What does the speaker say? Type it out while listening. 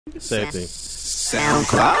Same thing.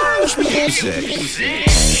 SoundCloud music.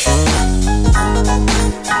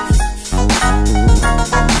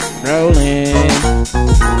 Rolling.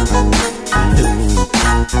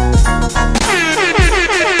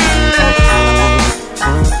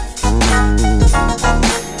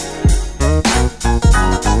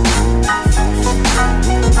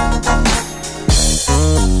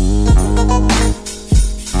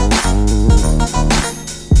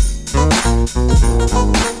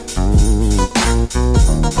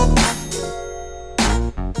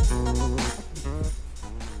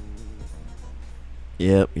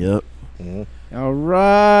 Yep. All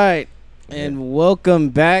right. And welcome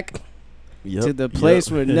back to the place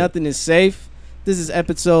where nothing is safe. This is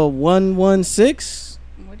episode 116.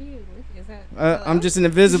 What do you is that? I'm just an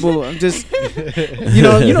invisible. I'm just, you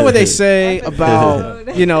know what they say about,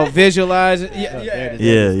 visualize.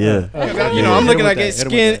 Yeah. I'm looking like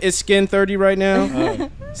it's skin 30 right now.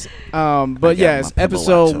 But yeah, it's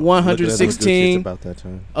episode 116 about that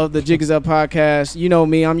time. of the Jig Is Up Podcast. You know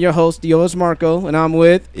me. I'm your host, Yours Marco, and I'm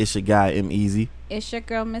with. It's your guy M-Eezi. It's your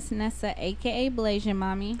girl, Miss Nessa, a.k.a. Blasian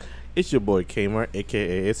Mommy. It's your boy K-Mart,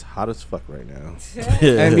 a.k.a. It's hot as fuck right now.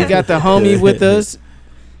 And we got the homie with us.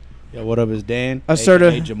 Yo, what up? Is Dan?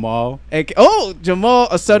 Jamal. Jamal,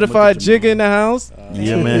 a certified jigger in the house.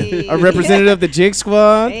 Yeah, man. A representative of the Jig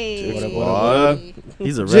Squad. Hey. What up?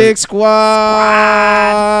 He's a Jig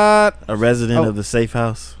Squad. a resident of the safe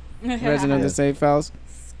house. Resident of the safe house.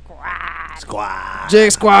 Squad.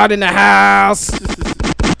 Jig Squad in the house. What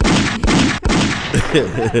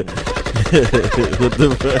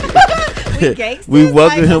the fuck? We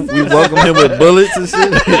welcome him. We welcome him with bullets and shit.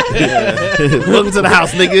 Welcome to the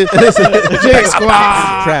house, nigga. Jig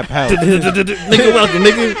Squad. Trap house. Nigga, welcome,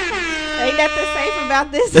 nigga. Ain't nothing safe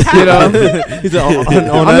about this house.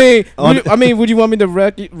 I mean, would you want me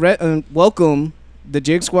to welcome the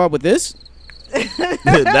Jig Squad with this?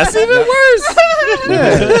 That's even worse.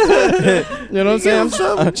 Yeah. You know what I'm saying?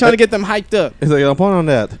 I'm trying to get them hyped up. It's like, upon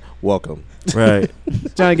that, welcome. Right.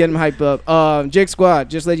 Trying to get them hyped up. Jig Squad,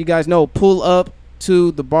 just let you guys know, pull up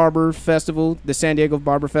to the Barber Festival, the San Diego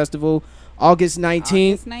Barber Festival, August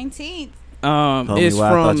 19th. August 19th. Homie, It's I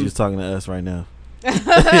from. thought you was talking to us right now.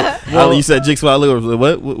 Well, you said Jig Squad. Look,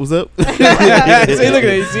 what was up? See, look at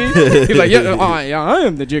it. See? He's like, yeah, I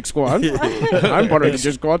am the Jig Squad. I'm part of the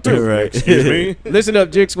Jig Squad too. Right. Excuse me? Listen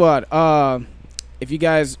up, Jig Squad. If you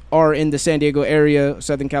guys are in the San Diego area,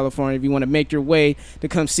 Southern California, if you want to make your way to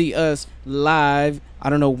come see us live,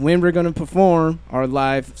 I don't know when we're going to perform our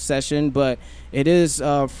live session, but it is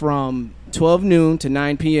from 12 noon to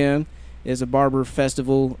 9 p.m. It's a barber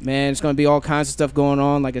festival. Man, it's going to be all kinds of stuff going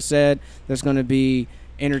on. Like I said, there's going to be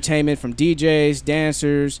entertainment from DJs,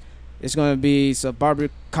 dancers. It's going to be some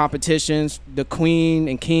barber competitions. The queen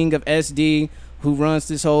and king of SD, who runs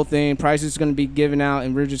this whole thing, prizes going to be given out,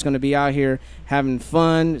 and we're just going to be out here having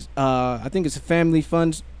fun. I think it's a family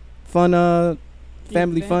fun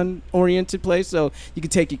oriented place, so you can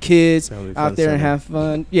take your kids out there and have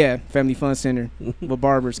fun. Yeah, family fun center with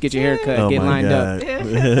barbers. Get your hair cut, get lined up.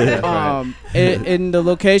 And the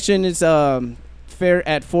location is fair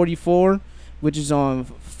at 44, which is on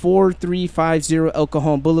 4350 El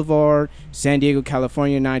Cajon Boulevard, San Diego,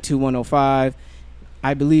 California 92105.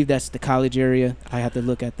 I believe that's the college area. I have to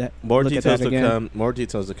look at that. More details to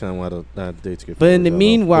come. While the dates get. But in the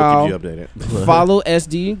meanwhile, we'll keep you updated. follow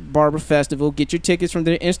SD Barber Festival. Get your tickets from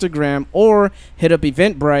their Instagram or hit up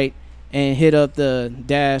Eventbrite and hit up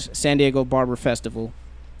the San Diego Barber Festival.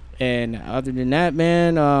 And other than that,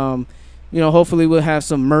 man, hopefully we'll have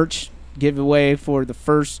some merch giveaway for the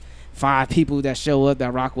first 5 people that show up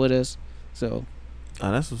that rock with us. So,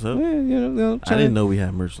 that's what's up. Yeah, I didn't know we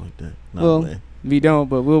had merch like that. We don't,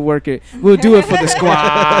 but we'll work it. We'll do it for the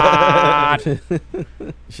squad.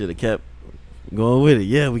 Should have kept going with it.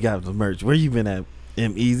 Yeah, we got the merch. Where you been at,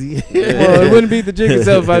 M-Eezi? Well, it wouldn't be the Jig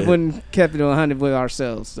itself if I wouldn't kept it 100 with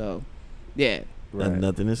ourselves. So, yeah. Right.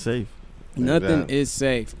 Nothing is safe. Nothing is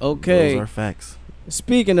safe. Okay. Those are facts.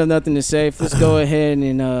 Speaking of nothing is safe, let's go ahead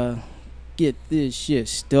and get this shit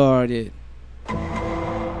started.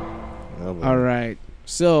 All right.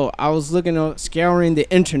 So I was scouring the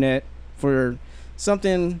internet for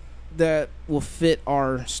something that will fit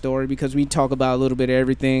our story, because we talk about a little bit of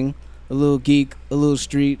everything, a little geek, a little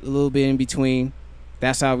street, a little bit in between.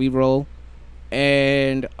 That's how we roll.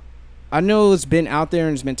 And I know it's been out there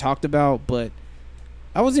and it's been talked about, but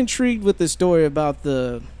I was intrigued with the story about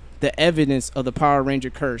the evidence of the Power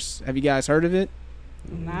Ranger curse. Have you guys heard of it?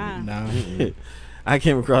 Nah. I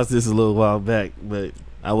came across this a little while back, but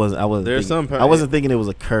I wasn't thinking it was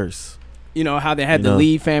a curse. You know how they had You the know.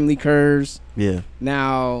 Lee family curse. Yeah,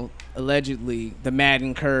 Now, allegedly, the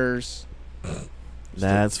Madden curse.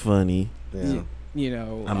 that's funny. Yeah. You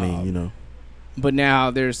know. I mean, you know. But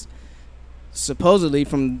now there's supposedly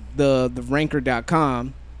from the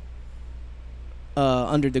ranker.com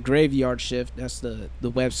under the graveyard shift, that's the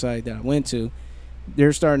website that I went to,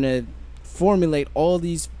 they're starting to formulate all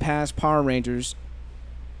these past Power Rangers,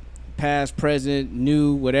 past, present,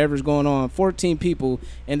 new, whatever's going on, 14 people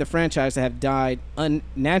in the franchise that have died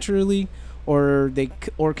unnaturally or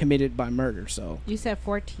committed by murder. So You said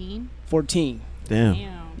 14? 14. Damn.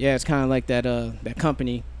 Damn. Yeah, it's kind of like that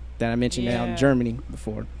company that I mentioned out in Yeah. Germany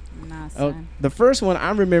before. Nah, Oh, son. the first one,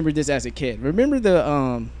 I remember this as a kid. Remember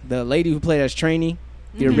the lady who played as Trini,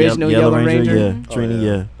 the Mhm. original Yellow Ranger? Yeah, Oh, Trini.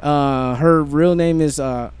 yeah. Yeah. Her real name is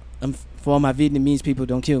for all my Vietnamese people,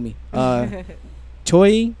 don't kill me.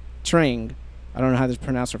 Choi Trang. I don't know how to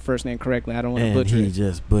pronounce her first name correctly. I don't want to And butcher he it.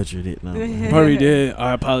 just butchered it. No. Probably did.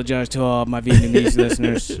 I apologize to all my Vietnamese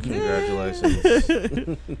listeners.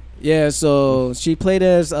 Congratulations. Yeah, so she played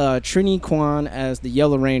as Trini Kwan as the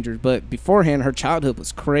Yellow Ranger, but beforehand, her childhood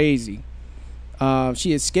was crazy.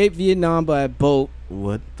 She escaped Vietnam by boat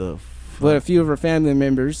What the with a fuck? few of her family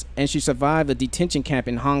members, and she survived a detention camp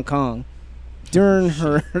in Hong Kong. During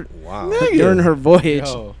her Wow. during her voyage,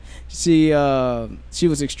 Yo. she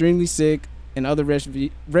was extremely sick, and other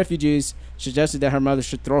refugees suggested that her mother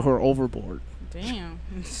should throw her overboard. Damn.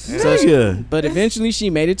 So she- Nigga. but eventually, she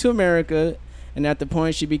made it to America, and at the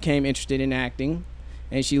point, she became interested in acting,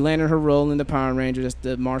 and she landed her role in the Power Rangers as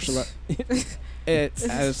the martial art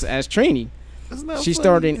as Trini. That's not She funny.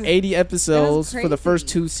 starred in 80 episodes for the first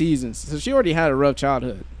crazy. 2 seasons, so she already had a rough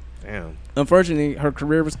childhood. Damn. Unfortunately, her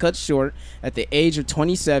career was cut short at the age of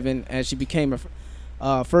 27 as she became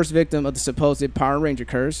a first victim of the supposed Power Ranger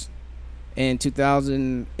curse. In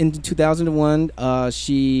 2001,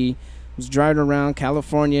 she was driving around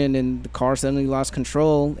California, and then the car suddenly lost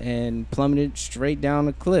control and plummeted straight down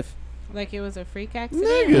a cliff, Like it was a freak accident?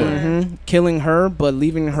 Nigga. or- killing her but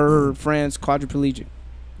leaving her friends quadriplegic.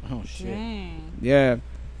 Oh shit. Dang. Yeah.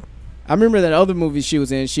 I remember that other movie she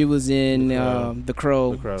was in. She was in The Crow. The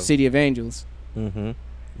Crow, The Crow. City of Angels. Mm-hmm.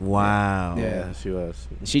 Wow. Yeah. Yeah, she was.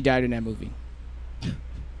 She died in that movie.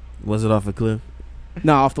 Was it off a cliff?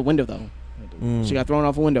 No, off the window though. Mm. She got thrown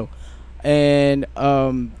off a window. And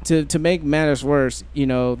to make matters worse, you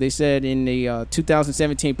know, they said in the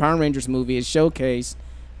 2017 Power Rangers movie, it showcased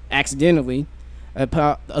accidentally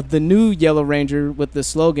the new Yellow Ranger with the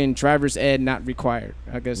slogan "Driver's Ed not required."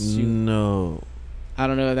 I guess No. I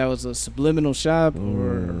don't know if that was a subliminal shot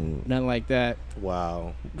or Mm. nothing like that.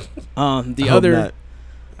 Wow. The I hope other not.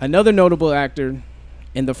 another notable actor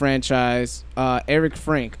in the franchise, Eric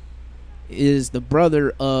Frank, is the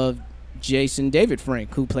brother of Jason David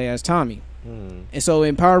Frank, who played as Tommy. Mm. And so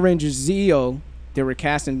in Power Rangers Zeo, they were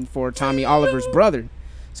casting for Tommy Oliver's brother.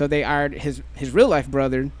 So they hired his real life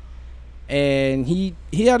brother, and he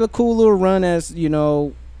had a cool little run as, you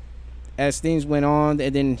know, as things went on,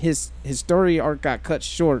 and then his story arc got cut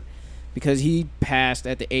short because he passed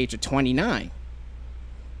at the age of 29.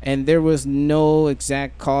 And there was no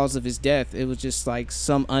exact cause of his death. It was just like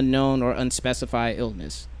some unknown or unspecified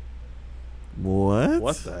illness. What?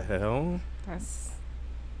 What the hell? That's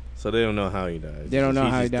So they don't know how he died. They don't know He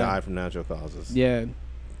how he just died. died from natural causes. Yeah.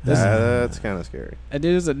 That's kind of scary. And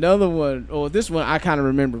there's another one. Oh, this one I kind of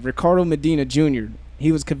remember. Ricardo Medina Jr.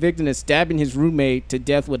 He was convicted of stabbing his roommate to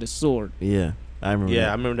death with a sword. Yeah, I remember. Yeah, I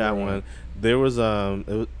that. remember that one. There was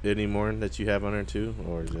any more that you have on there too,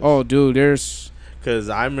 or just? Oh, dude, there's Because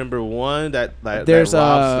I remember one that There's,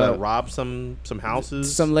 robbed some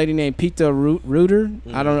houses. some lady named Pita Reuter.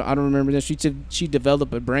 Mhm. I don't remember this. She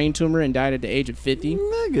developed a brain tumor and died at the age of 50.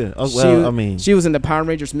 Nigga. Oh, well, I mean, She was in the Power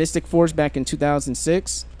Rangers Mystic Force back in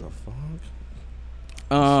 2006. What the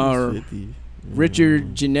fuck? she's 50.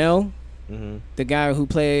 Richard Janelle, Mm-hmm. the guy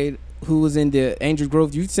who was in the Angel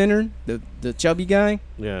Grove Youth Center, the chubby guy,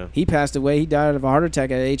 Yeah. he passed away. He died of a heart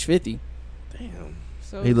attack at age 50. Damn.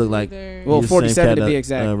 so He it's looked like- either, Well, He's the same 47 to cat be that,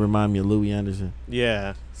 exact. Remind me of Louis Anderson.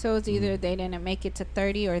 Yeah. so it's either they didn't make it to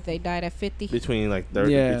 30 or they died at 50. Between like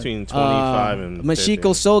 30, Yeah. between 25 and Mashiko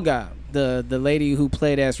 50. Soga, the lady who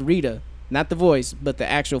played as Rita, not the voice, but the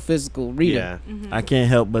actual physical Rita. Yeah. Mhm. I can't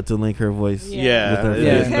help but to link her voice. Yeah. With her it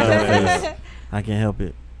face. is nowadays. I can't help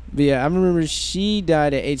it. But yeah, I remember she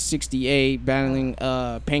died at age 68 battling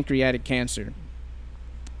pancreatic cancer.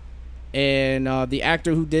 And the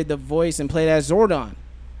actor who did the voice and played as Zordon,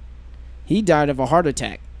 he died of a heart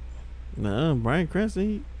attack. No, Bryan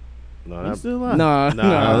Cranston, No, he's that, still alive. No,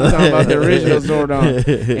 Nah. I'm talking about the original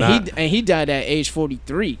Zordon. Nah. And he died at age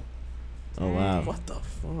 43. Oh wow. what the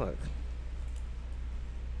fuck?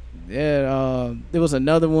 Yeah, there was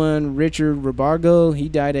another one, Richard Rabargo. He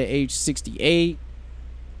died at age 68.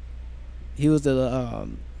 He was he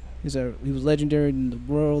was legendary in the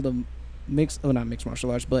world of not mixed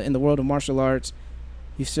martial arts, but in the world of martial arts.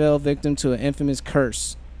 He fell victim to an infamous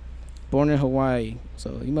curse. Born in Hawaii,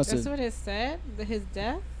 so he must have. That's what it said. His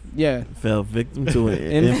death. Yeah, fell victim to an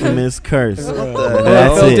infamous curse. That's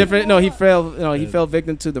That's it. different. No, he fell. No, he fell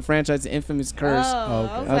victim to the franchise Infamous Curse.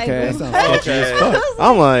 Oh, Okay. Okay. That sounds sketchy as fuck.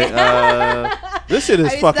 I'm like, this shit is I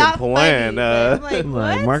mean, it's fucking not planned. funny, but I'm like, I'm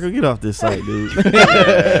like, what? Marco, get off this site, dude.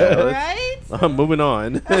 Right? I'm moving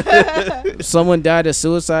on. Someone died of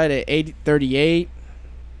suicide at 38.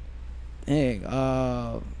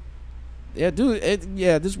 Dang. Yeah, dude.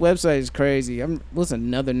 This website is crazy. What's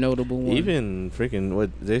another notable one? Even freaking what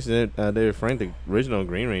they said, David Frank, the original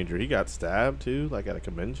Green Ranger, he got stabbed too, like at a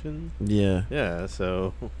convention. Yeah. Yeah,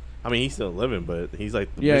 so I mean he's still living, but he's like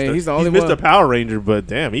he's the only Mr. one. Power Ranger, but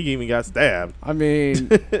damn, he even got stabbed. I mean,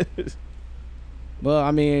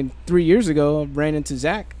 3 years ago, I ran into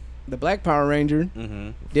Zach, the Black Power Ranger.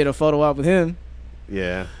 Mm-hmm. Did a photo op with him.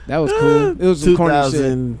 Yeah, That was cool. It was some corny shit.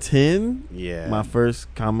 2010. yeah. My first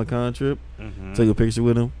Comic-Con trip. Mm-hmm. Took a picture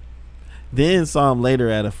with him. Then saw him later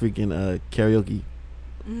at a freaking karaoke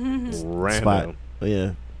Random. spot. But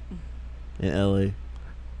yeah. In LA.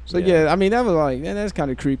 So yeah, I mean that was like, man, that's kind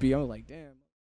of creepy. I was like, damn.